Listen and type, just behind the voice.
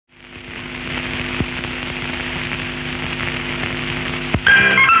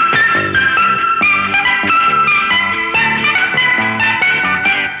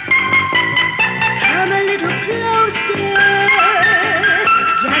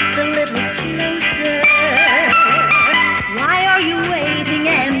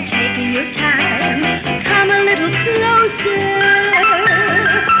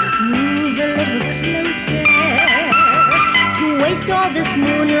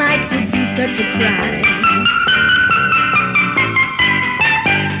life would be such a crime.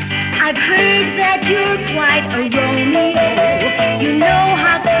 I've heard that you're quite a Romeo. You know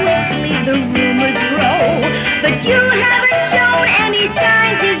how quickly the rumors grow, but you haven't shown any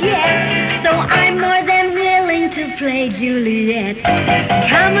signs as yet, so I'm more than willing to play Juliet.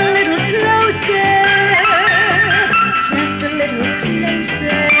 Come a little closer, just a little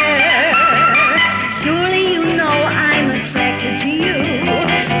closer. Surely you know I'm attracted to you.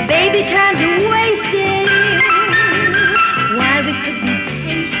 Baby, time's wasting while we could be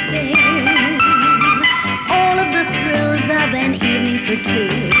tasting all of the thrills of an evening for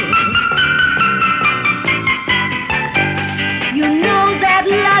two. You know that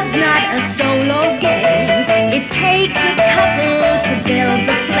love's not a solo game. It takes a couple to build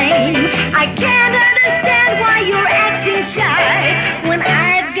the flame. I can't understand why you're acting shy when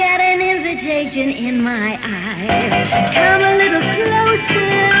I've got an invitation in my eyes. Come a little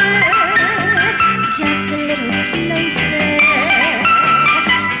closer, just a little closer.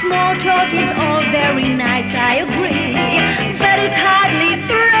 Small talk is all very nice, I agree, but it's hardly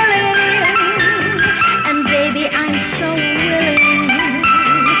thrilling. And baby, I'm so willing.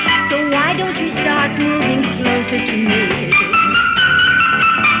 So why don't you start moving closer to me?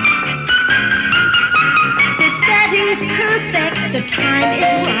 The setting's perfect, the time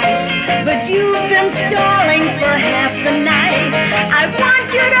is right, but you've been stalling for half the night. I want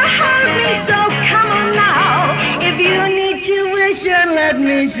you to hold me, so come on now. If you need tuition, let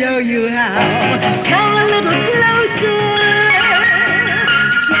me show you how. Come a little closer,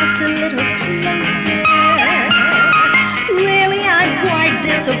 just a little closer. Really, I'm quite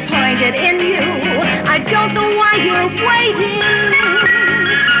disappointed in you. I don't know why you're waiting.